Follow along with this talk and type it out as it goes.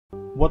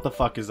What the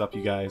fuck is up,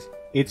 you guys?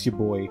 It's your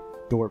boy,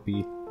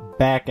 Dortby,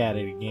 back at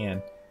it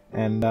again.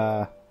 And,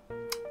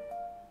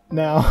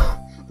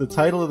 now, the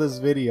title of this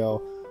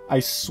video, I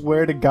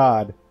swear to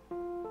God,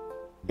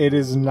 it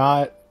is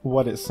not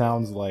what it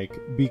sounds like.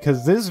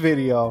 Because this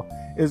video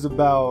is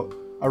about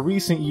a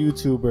recent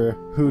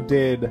YouTuber who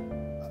did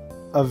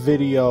a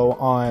video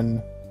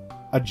on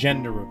a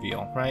gender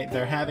reveal, right?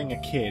 They're having a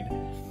kid,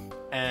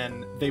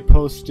 and they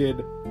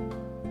posted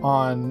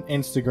on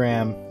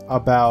Instagram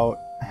about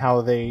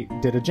how they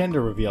did a gender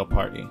reveal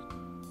party,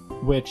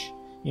 which,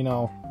 you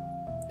know,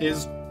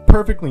 is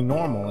perfectly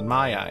normal in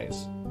my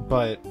eyes,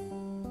 but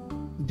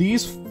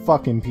these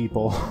fucking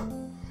people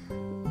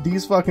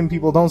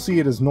don't see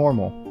it as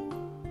normal.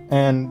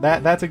 And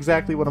that's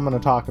exactly what I'm going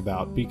to talk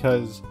about,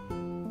 because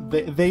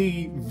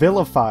they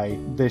vilify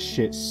this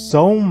shit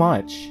so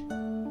much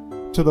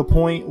to the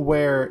point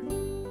where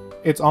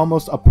it's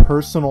almost a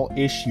personal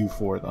issue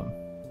for them.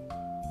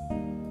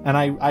 And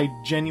I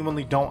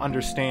genuinely don't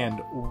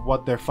understand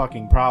what their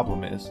fucking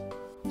problem is.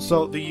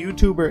 So the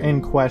YouTuber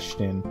in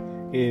question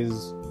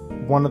is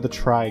one of the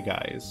Try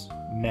Guys,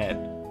 Ned.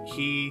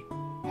 He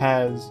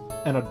has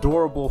an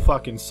adorable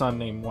fucking son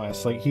named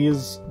Wes. Like, he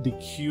is the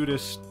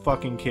cutest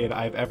fucking kid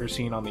I've ever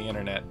seen on the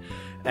internet.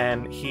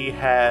 And he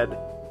had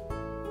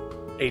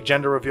a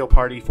gender reveal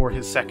party for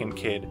his second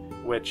kid,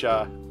 which,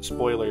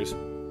 spoilers,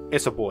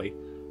 it's a boy.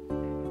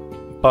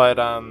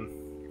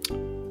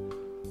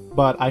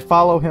 But I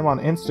follow him on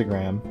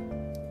Instagram,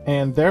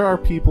 and there are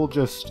people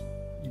just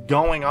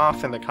going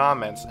off in the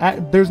comments.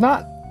 There's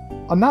not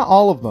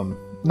all of them.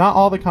 Not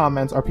all the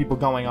comments are people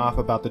going off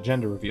about the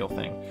gender reveal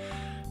thing.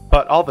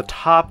 But all the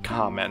top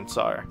comments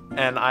are.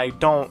 And I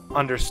don't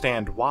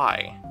understand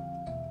why.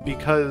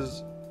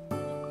 Because,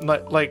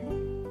 like,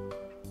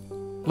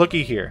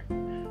 looky here.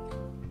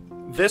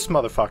 This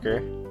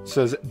motherfucker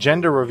says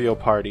gender reveal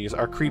parties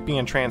are creepy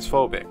and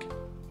transphobic.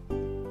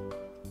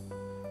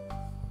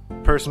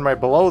 Person right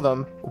below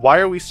them, why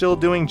are we still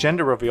doing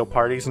gender reveal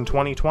parties in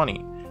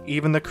 2020?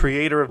 Even the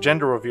creator of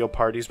gender reveal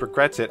parties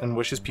regrets it and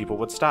wishes people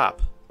would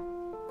stop.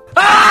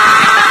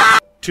 Ah!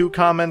 2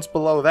 comments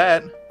below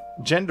that,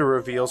 gender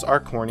reveals are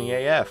corny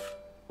AF.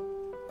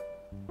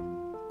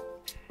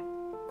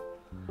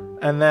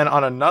 And then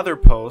on another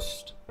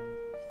post,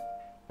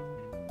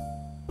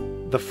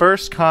 the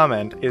first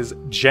comment is,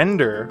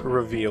 gender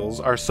reveals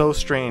are so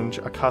strange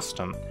a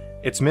custom.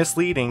 It's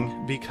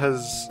misleading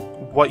because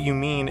what you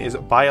mean is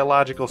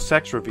biological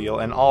sex reveal,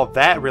 and all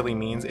that really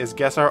means is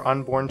guess our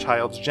unborn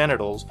child's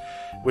genitals,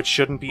 which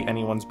shouldn't be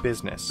anyone's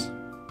business.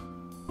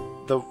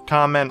 The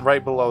comment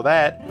right below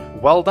that,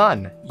 well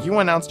done, you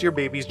announced your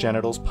baby's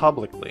genitals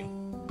publicly.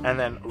 And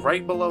then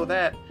right below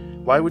that,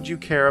 why would you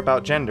care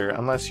about gender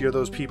unless you're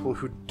those people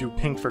who do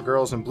pink for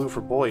girls and blue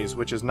for boys,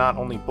 which is not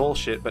only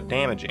bullshit but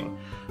damaging.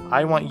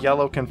 I want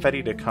yellow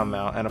confetti to come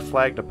out and a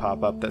flag to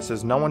pop up that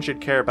says no one should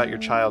care about your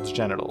child's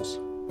genitals.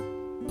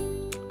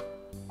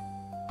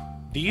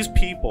 These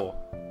people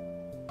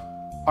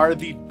are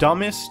the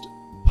dumbest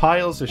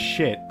piles of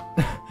shit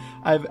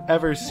I've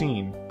ever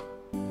seen.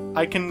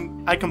 I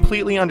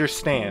completely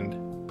understand,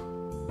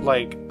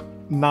 like,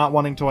 not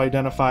wanting to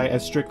identify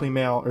as strictly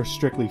male or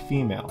strictly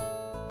female.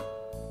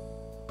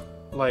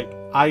 Like,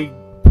 I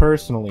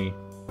personally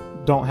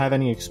don't have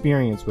any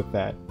experience with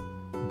that,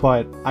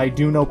 but I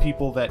do know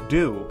people that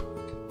do,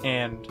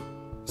 and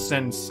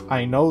since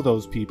I know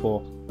those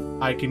people,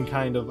 I can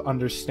kind of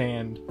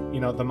understand, you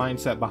know, the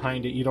mindset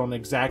behind it. You don't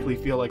exactly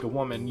feel like a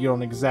woman, you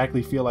don't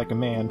exactly feel like a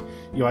man,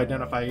 you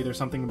identify either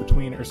something in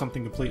between or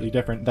something completely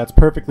different. That's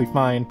perfectly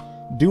fine.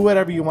 Do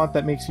whatever you want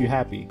that makes you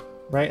happy,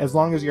 right? As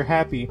long as you're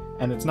happy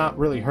and it's not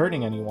really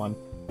hurting anyone,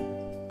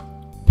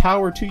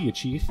 power to you,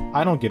 chief.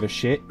 I don't give a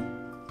shit.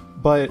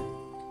 But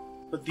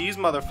these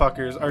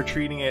motherfuckers are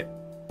treating it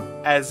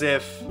as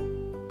if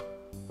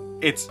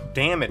it's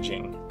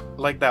damaging.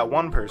 Like that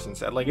one person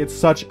said, like it's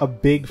such a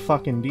big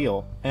fucking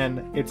deal, and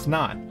it's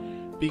not.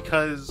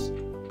 Because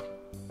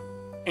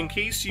in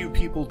case you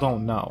people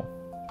don't know,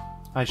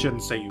 I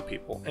shouldn't say you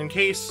people, in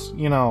case,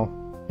 you know,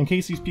 in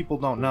case these people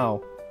don't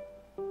know,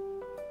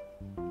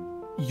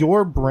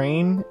 your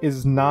brain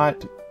is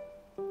not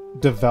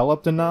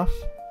developed enough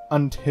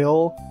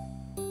until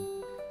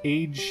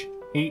age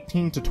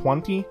 18 to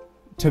 20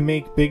 to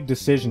make big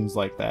decisions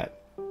like that,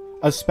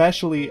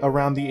 especially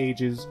around the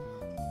ages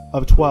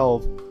of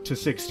 12 to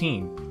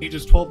 16.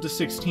 Ages 12 to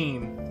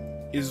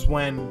 16 is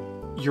when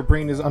your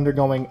brain is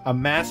undergoing a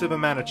massive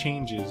amount of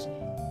changes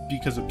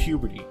because of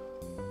puberty.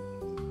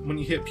 When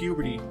you hit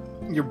puberty,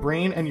 your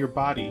brain and your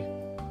body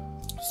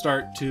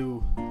start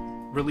to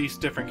release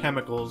different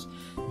chemicals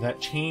that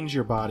change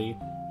your body,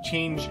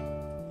 change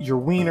your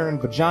wiener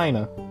and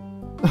vagina.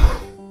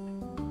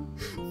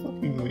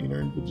 Fucking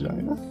wiener and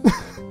vagina.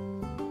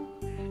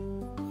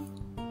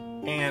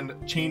 And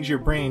change your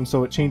brain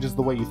so it changes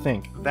the way you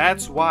think.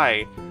 That's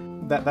why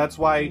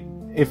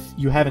if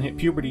you haven't hit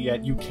puberty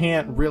yet, you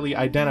can't really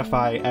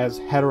identify as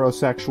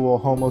heterosexual,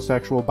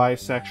 homosexual,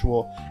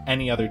 bisexual,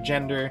 any other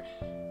gender,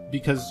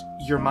 because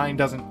your mind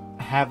doesn't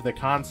have the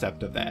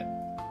concept of that.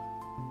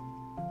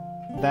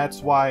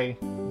 that's why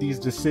these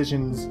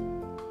decisions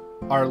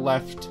are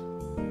left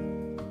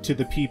to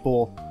the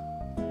people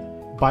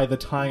by the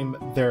time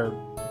they're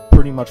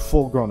pretty much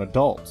full-grown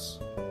adults.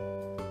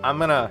 I'm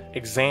gonna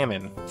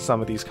examine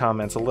some of these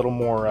comments a little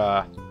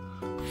more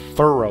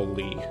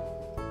thoroughly.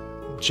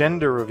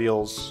 Gender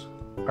reveals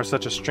are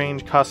such a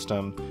strange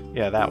custom.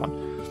 Yeah, that one.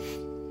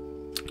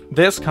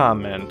 This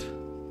comment.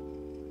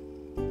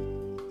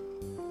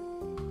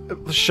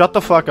 Shut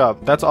the fuck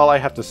up. That's all I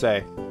have to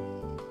say.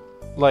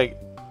 Like,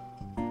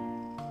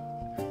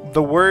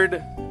 the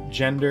word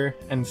gender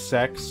and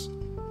sex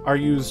are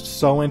used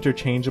so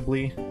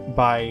interchangeably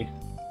by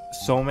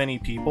so many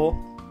people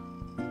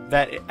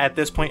that at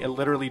this point it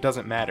literally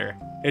doesn't matter.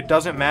 It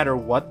doesn't matter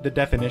what the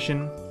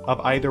definition of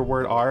either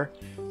word are,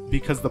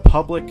 because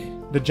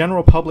the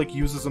general public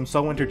uses them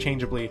so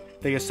interchangeably,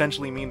 they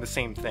essentially mean the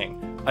same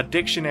thing. A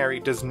dictionary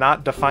does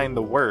not define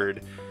the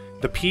word.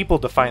 The people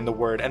define the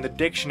word, and the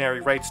dictionary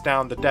writes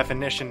down the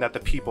definition that the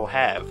people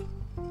have.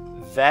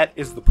 That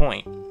is the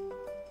point.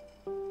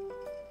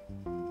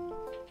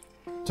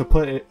 To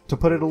put it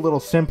a little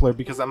simpler,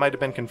 because that might have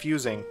been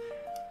confusing,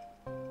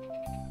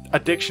 a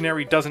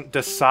dictionary doesn't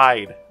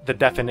decide the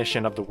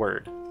definition of the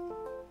word.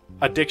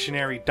 A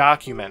dictionary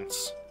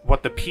documents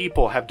what the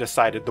people have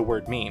decided the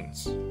word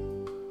means.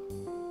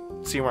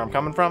 See where I'm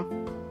coming from?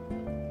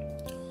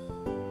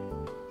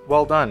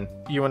 Well done.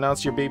 You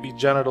announced your baby's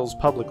genitals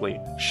publicly.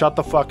 Shut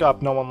the fuck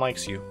up, no one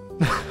likes you.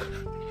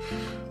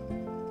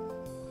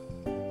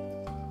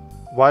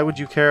 Why would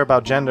you care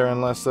about gender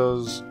unless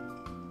those...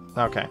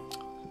 Okay.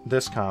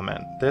 This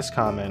comment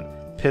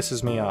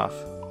pisses me off.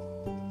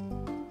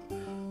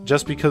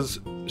 Just because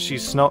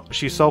she's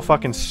so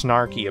fucking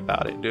snarky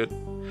about it, dude.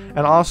 And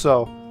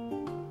also,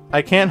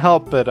 I can't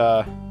help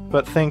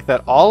but think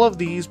that all of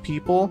these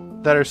people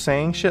that are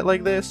saying shit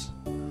like this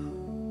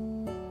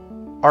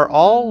are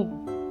all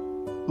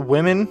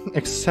women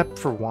except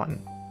for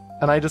one.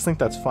 And I just think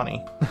that's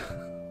funny.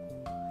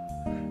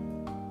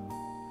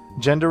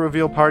 Gender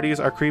reveal parties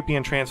are creepy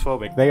and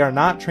transphobic. They are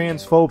not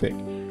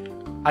transphobic.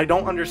 I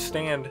don't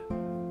understand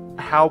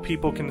how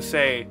people can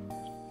say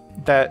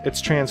that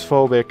it's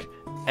transphobic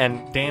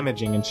and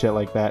damaging and shit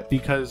like that,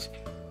 because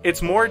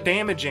it's more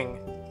damaging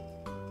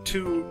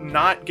to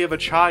not give a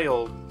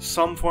child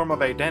some form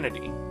of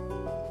identity.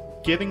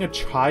 Giving a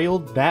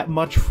child that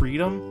much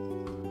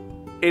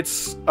freedom,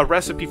 it's a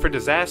recipe for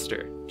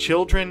disaster.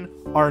 Children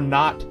are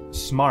not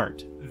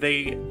smart.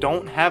 They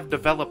don't have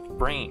developed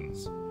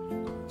brains.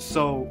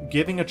 So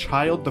giving a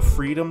child the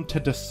freedom to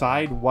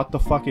decide what the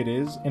fuck it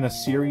is in a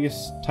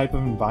serious type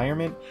of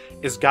environment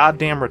is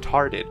goddamn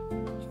retarded.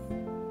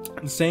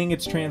 And saying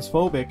it's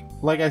transphobic,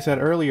 like I said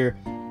earlier,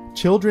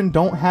 children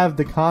don't have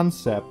the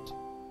concept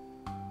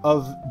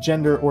of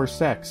gender or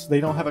sex. They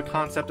don't have a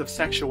concept of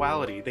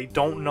sexuality. They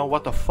don't know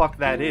what the fuck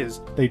that is.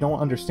 They don't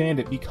understand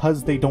it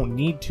because they don't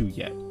need to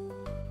yet.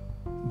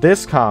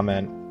 This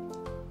comment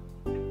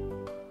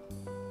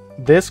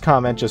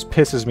just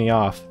pisses me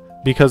off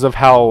because of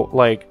how,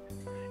 like,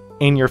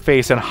 in your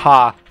face and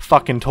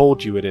fucking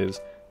told you it is.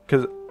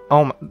 Cause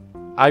I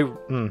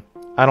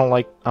don't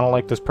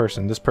like this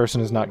person. This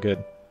person is not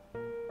good.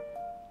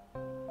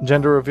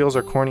 Gender reveals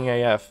are corny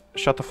AF.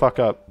 Shut the fuck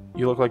up.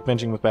 You look like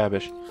binging with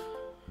Babish.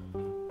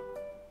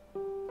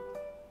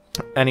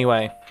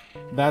 Anyway,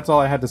 that's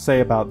all I had to say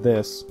about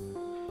this.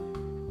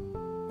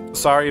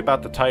 Sorry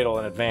about the title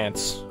in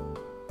advance.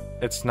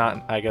 It's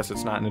not, I guess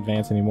it's not in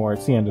advance anymore.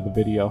 It's the end of the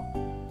video.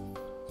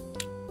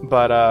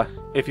 But,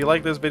 if you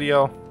like this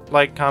video,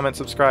 like, comment,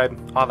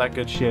 subscribe, all that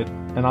good shit.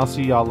 And I'll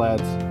see y'all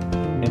lads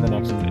in the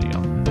next video.